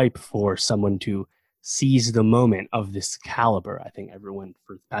was ripe for someone to seize the moment of this caliber. I think everyone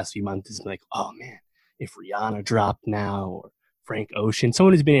for the past few months is like, oh man, if Rihanna dropped now or Frank Ocean,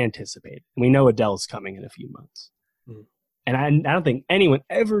 someone who's been anticipated. And we know Adele's coming in a few months. And I don't think anyone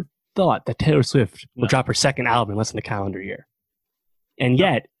ever thought that Taylor Swift would drop her second album in less than a calendar year. And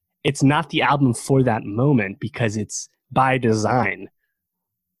yet, it's not the album for that moment because it's by design,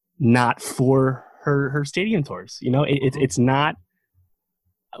 not for her stadium tours. It's not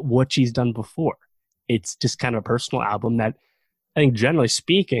what she's done before. It's just kind of a personal album that I think, generally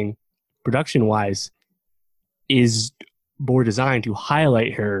speaking, production-wise, is more designed to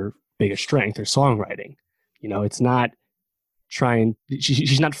highlight her biggest strength, her songwriting. It's not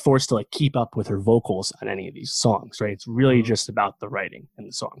she's not forced to keep up with her vocals on any of these songs, right? It's really just about the writing and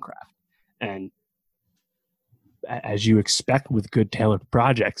the songcraft. And as you expect with good Taylor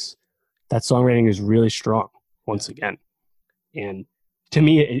projects, that songwriting is really strong once again. And to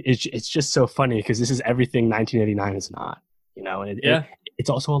me, it's just so funny because this is everything 1989 is not, and it's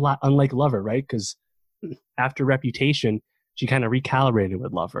also a lot unlike Lover, right? Because after Reputation, she kind of recalibrated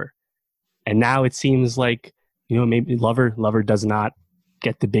with Lover. And now it seems like, maybe Lover does not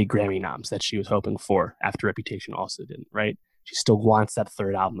get the big Grammy noms that she was hoping for after Reputation also didn't, right? She still wants that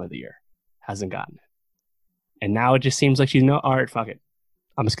third album of the year. Hasn't gotten it. And now it just seems like she's all right, fuck it.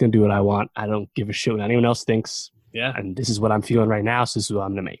 I'm just going to do what I want. I don't give a shit what anyone else thinks. Yeah. And this is what I'm feeling right now, so this is what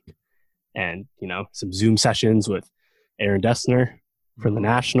I'm going to make. And, some Zoom sessions with Aaron Dessner from The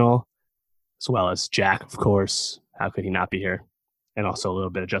National, as well as Jack, of course. How could he not be here? And also a little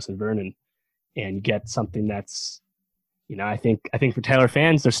bit of Justin Vernon. And get something that's, I think for Taylor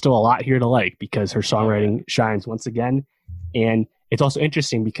fans, there's still a lot here to like because her songwriting shines once again. And it's also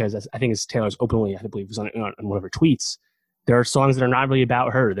interesting because I think as Taylor's openly, I believe it was on one of her tweets, there are songs that are not really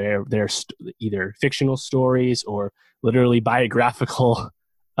about her. They're either fictional stories or literally biographical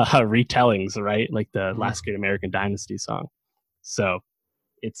retellings, right? Like the Last Great American Dynasty song. So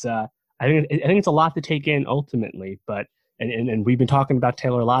it's I I think it's a lot to take in ultimately, but and we've been talking about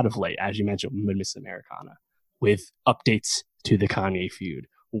Taylor a lot of late, as you mentioned, with Miss Americana, with updates to the Kanye feud,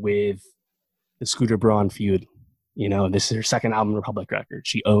 with the Scooter Braun feud. You know, this is her second album, Republic record.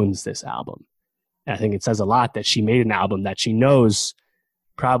 She owns this album. And I think it says a lot that she made an album that she knows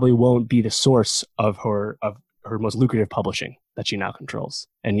probably won't be the source of her most lucrative publishing that she now controls.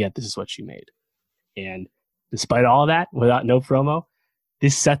 And yet this is what she made. And despite all that, without no promo,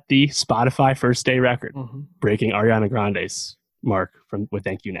 this set the Spotify first day record, breaking Ariana Grande's mark with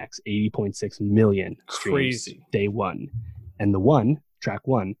Thank You Next, 80.6 million streams. Crazy. Day one. And track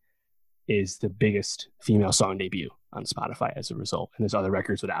one, is the biggest female song debut on Spotify as a result. And there's other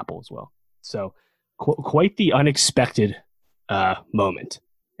records with Apple as well. So quite the unexpected moment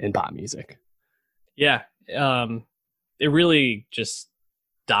in pop music. Yeah. It really just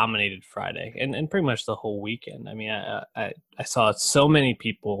dominated Friday and pretty much the whole weekend. I mean, I saw so many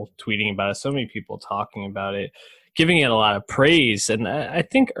people tweeting about it, so many people talking about it, giving it a lot of praise, and I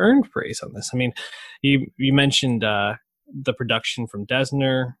think earned praise on this. I mean, you mentioned the production from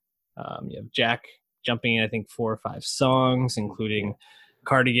Desner. You have Jack jumping in, I think, 4 or 5 songs, including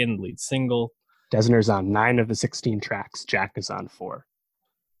Cardigan, the lead single. Desner's on 9 of the 16 tracks. Jack is on 4.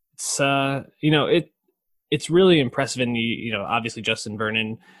 It's it's really impressive. And obviously Justin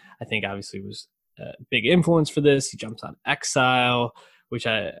Vernon, I think obviously was a big influence for this. He jumps on Exile, which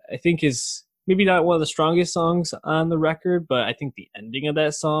I think is maybe not one of the strongest songs on the record, but I think the ending of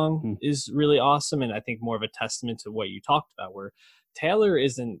that song is really awesome. And I think more of a testament to what you talked about, where Taylor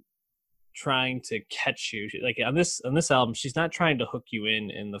isn't trying to catch you. Like on this album, she's not trying to hook you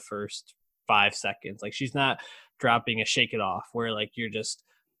in the first 5 seconds. Like she's not dropping a Shake It Off where like you're just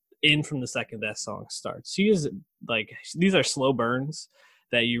in from the second that song starts. She is like, these are slow burns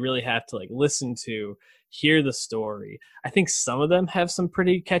that you really have to like listen to, hear the story. I think some of them have some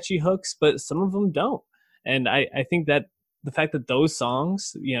pretty catchy hooks, but some of them don't. And I think that the fact that those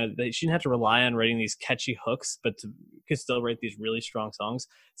songs, that she didn't have to rely on writing these catchy hooks, but could still write these really strong songs.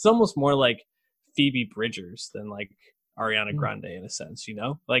 It's almost more like Phoebe Bridgers than like Ariana Grande in a sense,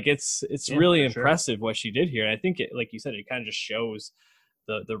 like it's really impressive what she did here. And I think it, like you said, it kind of just shows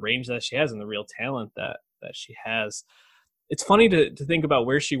the range that she has and the real talent that she has. It's funny to think about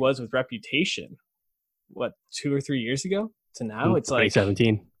where she was with Reputation, 2 or 3 years ago to now. It's like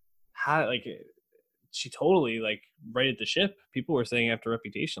 2017. How like she totally like righted the ship. People were saying after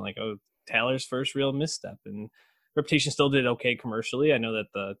Reputation, like, oh, Taylor's first real misstep, and Reputation still did okay commercially. I know that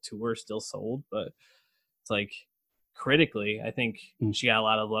the tour still sold, but it's like critically, I think she got a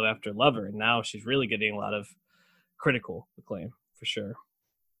lot of love after Lover, and now she's really getting a lot of critical acclaim for sure.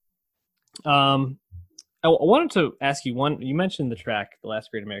 I wanted to ask you one. You mentioned the track "The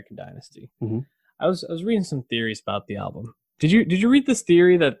Last Great American Dynasty." Mm-hmm. I was reading some theories about the album. Did you read this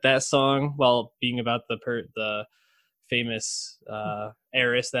theory that song, while being about the famous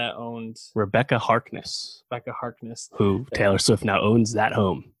heiress that owned Rebecca Harkness, who Taylor Swift now owns that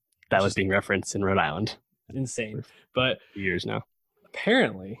home that was being referenced in Rhode Island? Insane, but years now.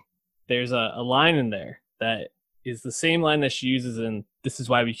 Apparently, there's a line in there that is the same line that she uses in "This Is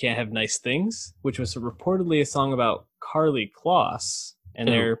Why We Can't Have Nice Things," which was reportedly a song about Karlie Kloss and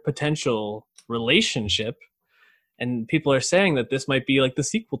their potential relationship. And people are saying that this might be like the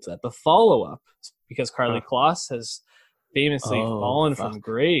sequel to that, the follow-up, because Karlie Kloss has famously fallen from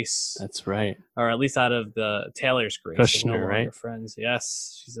grace. That's right. Or at least out of the Taylor's grace. Kushner, right? Friends.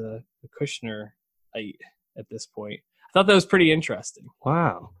 Yes, she's a Kushner at this point. I thought that was pretty interesting.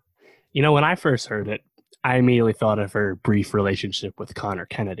 Wow. When I first heard it, I immediately thought of her brief relationship with Connor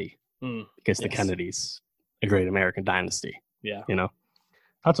Kennedy, because the Kennedys, a great American dynasty. Yeah.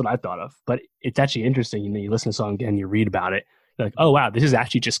 That's what I thought of. But it's actually interesting. You listen to the song again, you read about it. You're like, oh, wow, this is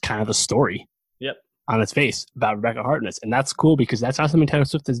actually just kind of the story on its face about Rebecca Harkness. And that's cool because that's not something Taylor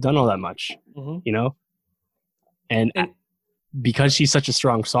Swift has done all that much, And because she's such a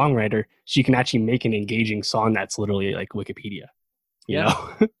strong songwriter, she can actually make an engaging song that's literally like Wikipedia. You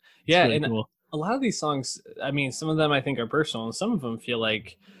know? Yeah. Really and cool. A lot of these songs, I mean, some of them I think are personal, and some of them feel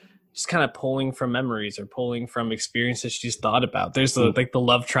like just kind of pulling from memories or pulling from experiences she's thought about. There's the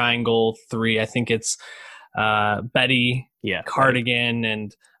Love Triangle 3. I think it's Betty, Cardigan,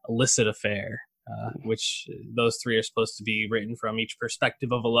 and Illicit Affair, which those 3 are supposed to be written from each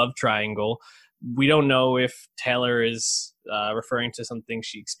perspective of a love triangle. We don't know if Taylor is referring to something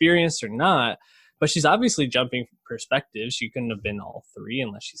she experienced or not, but she's obviously jumping perspectives. She couldn't have been all 3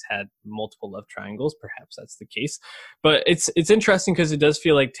 unless she's had multiple love triangles. Perhaps that's the case. But it's interesting because it does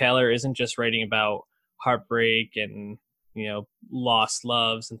feel like Taylor isn't just writing about heartbreak and lost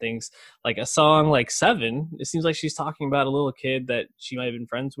loves and things. Like a song like Seven, it seems like she's talking about a little kid that she might have been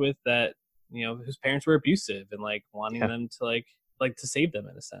friends with that, whose parents were abusive, and like wanting them to like to save them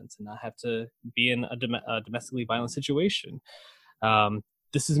in a sense and not have to be in a domestically violent situation.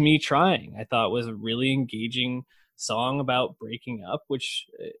 This Is Me Trying, I thought was a really engaging song about breaking up, which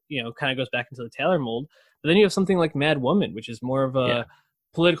kind of goes back into the Taylor mold. But then you have something like Mad Woman, which is more of a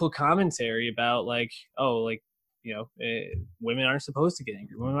political commentary about women aren't supposed to get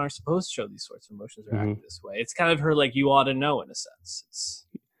angry, women aren't supposed to show these sorts of emotions or act this way. It's kind of her like, you ought to know, in a sense.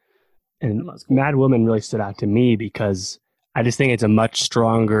 And cool. Mad Woman really stood out to me because I just think it's a much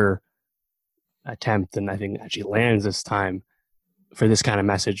stronger attempt, and I think actually lands this time for this kind of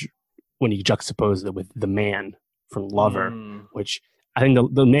message when you juxtapose it with The Man from Lover, which I think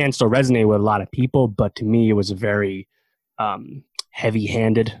the Man still resonated with a lot of people, but to me it was a very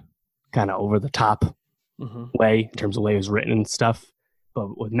heavy-handed, kind of over-the-top way in terms of the way it was written and stuff.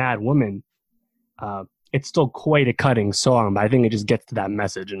 But with Mad Woman, it's still quite a cutting song, but I think it just gets to that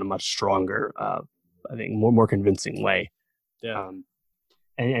message in a much stronger, I think more convincing way. Yeah.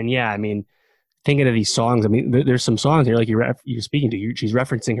 And yeah, I mean, thinking of these songs, I mean, there's some songs here, like you're speaking to, she's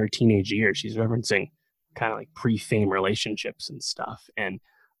referencing her teenage years. She's referencing kind of like pre-fame relationships and stuff. And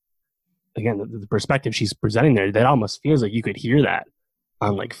again, the perspective she's presenting there, that almost feels like you could hear that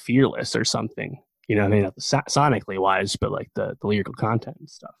on like Fearless or something, I mean, not sonically wise, but like the lyrical content and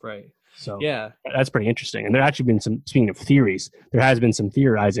stuff. Right. So yeah, that's pretty interesting. And there actually been speaking of theories, there has been some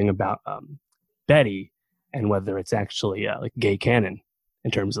theorizing about Betty and whether it's actually like gay canon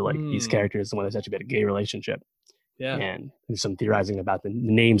in terms of like these characters and whether it's actually been a gay relationship. Yeah. And there's some theorizing about the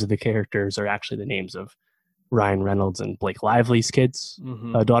names of the characters are actually the names of Ryan Reynolds and Blake Lively's kids,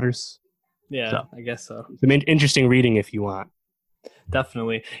 daughters. Yeah, so, I guess so. Some interesting reading if you want.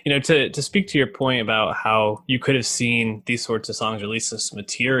 Definitely. To speak to your point about how you could have seen these sorts of songs, or at least this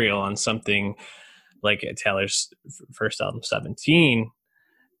material on something like Taylor's first album, 17,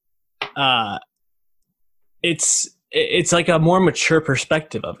 it's like a more mature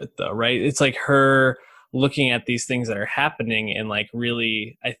perspective of it, though, right? It's like her looking at these things that are happening and like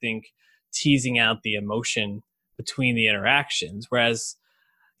really, I think, teasing out the emotion between the interactions. Whereas,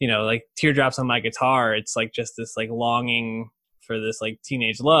 like Teardrops on My Guitar, it's like just this like longing for this like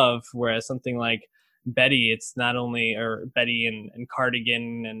teenage love. Whereas something like Betty, it's not only, or Betty and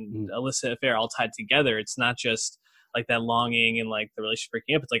Cardigan and Illicit Affair all tied together. It's not just like that longing and like the relationship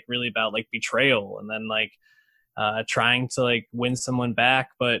breaking up. It's like really about like betrayal, and then like trying to like win someone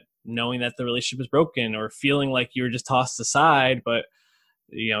back, but knowing that the relationship is broken, or feeling like you were just tossed aside, but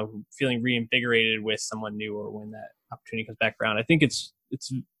feeling reinvigorated with someone new, or when that opportunity comes back around. I think it's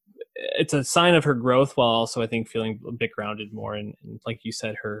a sign of her growth, while also I think feeling a bit grounded more in like you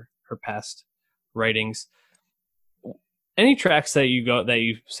said, her past writings. Any tracks that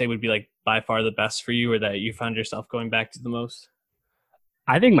you say would be like by far the best for you, or that you found yourself going back to the most?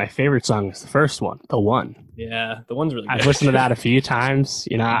 I think my favorite song is the first one, The One. Yeah, The One's really good. I've listened to that a few times.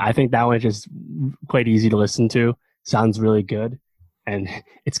 I think that one's just quite easy to listen to. Sounds really good. And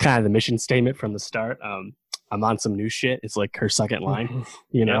it's kind of the mission statement from the start. I'm on some new shit. It's like her second line,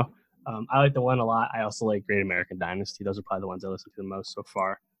 know? I like The One a lot. I also like Great American Dynasty. Those are probably the ones I listen to the most so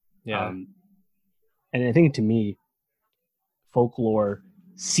far. Yeah. And I think to me, Folklore,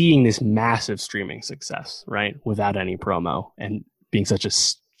 seeing this massive streaming success, right, without any promo, and being such a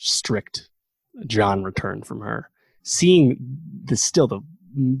strict genre return from her, seeing the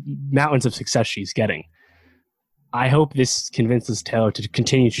mountains of success she's getting, I hope this convinces Taylor to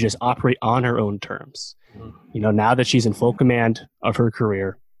continue to just operate on her own terms. Now that she's in full command of her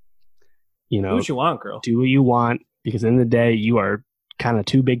career, do what you want, girl. Do what you want, because at the end of the day, you are kind of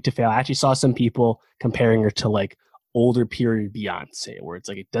too big to fail. I actually saw some people comparing her to like older period Beyonce, where it's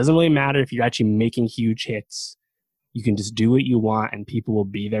like, it doesn't really matter if you're actually making huge hits. You can just do what you want, and people will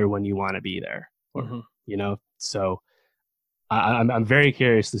be there when you want to be there. So I'm very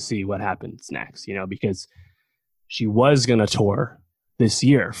curious to see what happens next, because she was going to tour this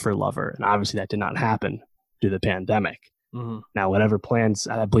year for Lover, and obviously that did not happen due to the pandemic. Now, whatever plans,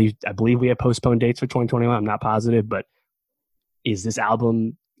 I believe we have postponed dates for 2021. I'm not positive, but is this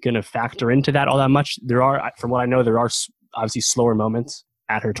album going to factor into that all that much? There are, from what I know, there are obviously slower moments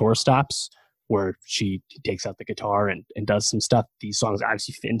at her tour stops where she takes out the guitar and does some stuff. These songs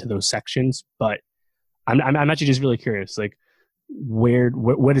obviously fit into those sections, but I'm actually just really curious, like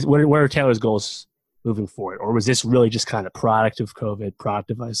what are Taylor's goals moving forward? Or was this really just kind of product of COVID,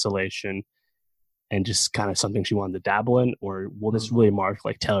 product of isolation, and just kind of something she wanted to dabble in? Or will this really mark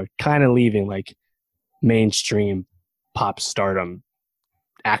like Taylor kind of leaving like mainstream pop stardom,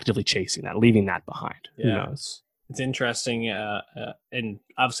 actively chasing that, leaving that behind? Yeah. Who knows? It's interesting, and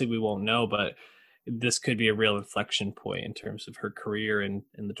obviously we won't know, but this could be a real inflection point in terms of her career and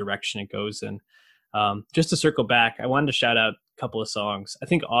the direction it goes in. Just to circle back, I wanted to shout out a couple of songs. I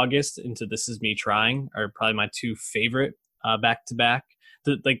think August into This Is Me Trying are probably my two favorite back to back.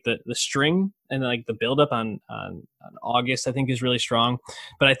 The string and like the build up on August, I think, is really strong.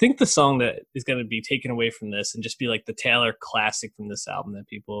 But I think the song that is going to be taken away from this and just be like the Taylor classic from this album that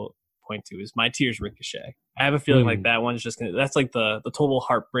people point to is My Tears Ricochet. I have a feeling like that one's just gonna, that's like the total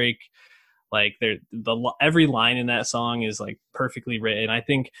heartbreak. Like every line in that song is like perfectly written. I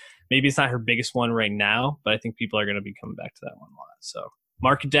think maybe it's not her biggest one right now, but I think people are going to be coming back to that one a lot. So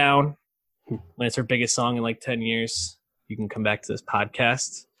mark it down. When it's her biggest song in like 10 years, you can come back to this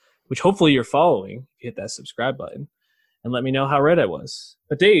podcast, which hopefully you're following. If you hit that subscribe button and let me know how right I was.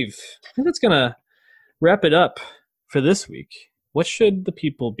 But Dave, I think that's going to wrap it up for this week. What should the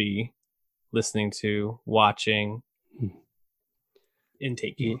people be listening to, watching,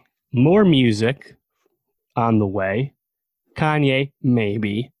 intaking? More music on the way. Kanye,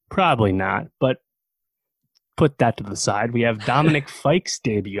 maybe. Probably not. But put that to the side. We have Dominic Fike's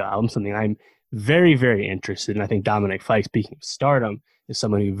debut album, something I'm very, very interested in. I think Dominic Fike, speaking of stardom, is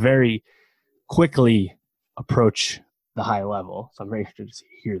someone who very quickly approach the high level. So I'm very interested to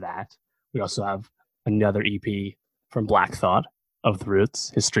hear that. We also have another EP from Black Thought of the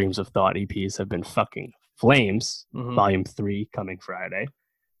Roots. His Streams of Thought EPs have been fucking flames. Volume 3 coming Friday.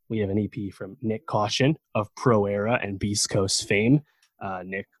 We have an EP from Nick Caution of Pro Era and Beast Coast fame.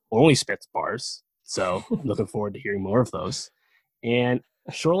 Nick only spits bars, so looking forward to hearing more of those. And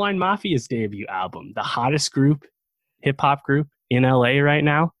Shoreline Mafia's debut album, the hottest hip-hop group in LA right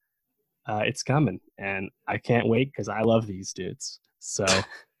now. It's coming, and I can't wait because I love these dudes. So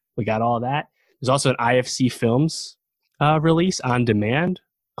we got all that. There's also an IFC Films release on demand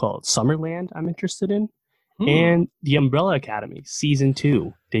called Summerland I'm interested in. And The Umbrella Academy Season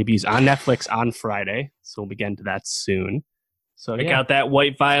 2 debuts on Netflix on Friday. So we'll be getting to that soon. So check out that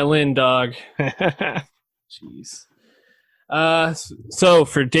white violin, dog. Jeez. So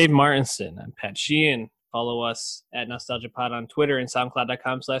for Dave Martinson, I'm Pat Sheehan. Follow us at NostalgiaPod on Twitter and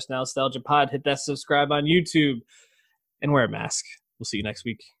SoundCloud.com/NostalgiaPod. Hit that subscribe on YouTube and wear a mask. We'll see you next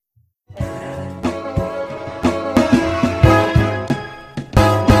week.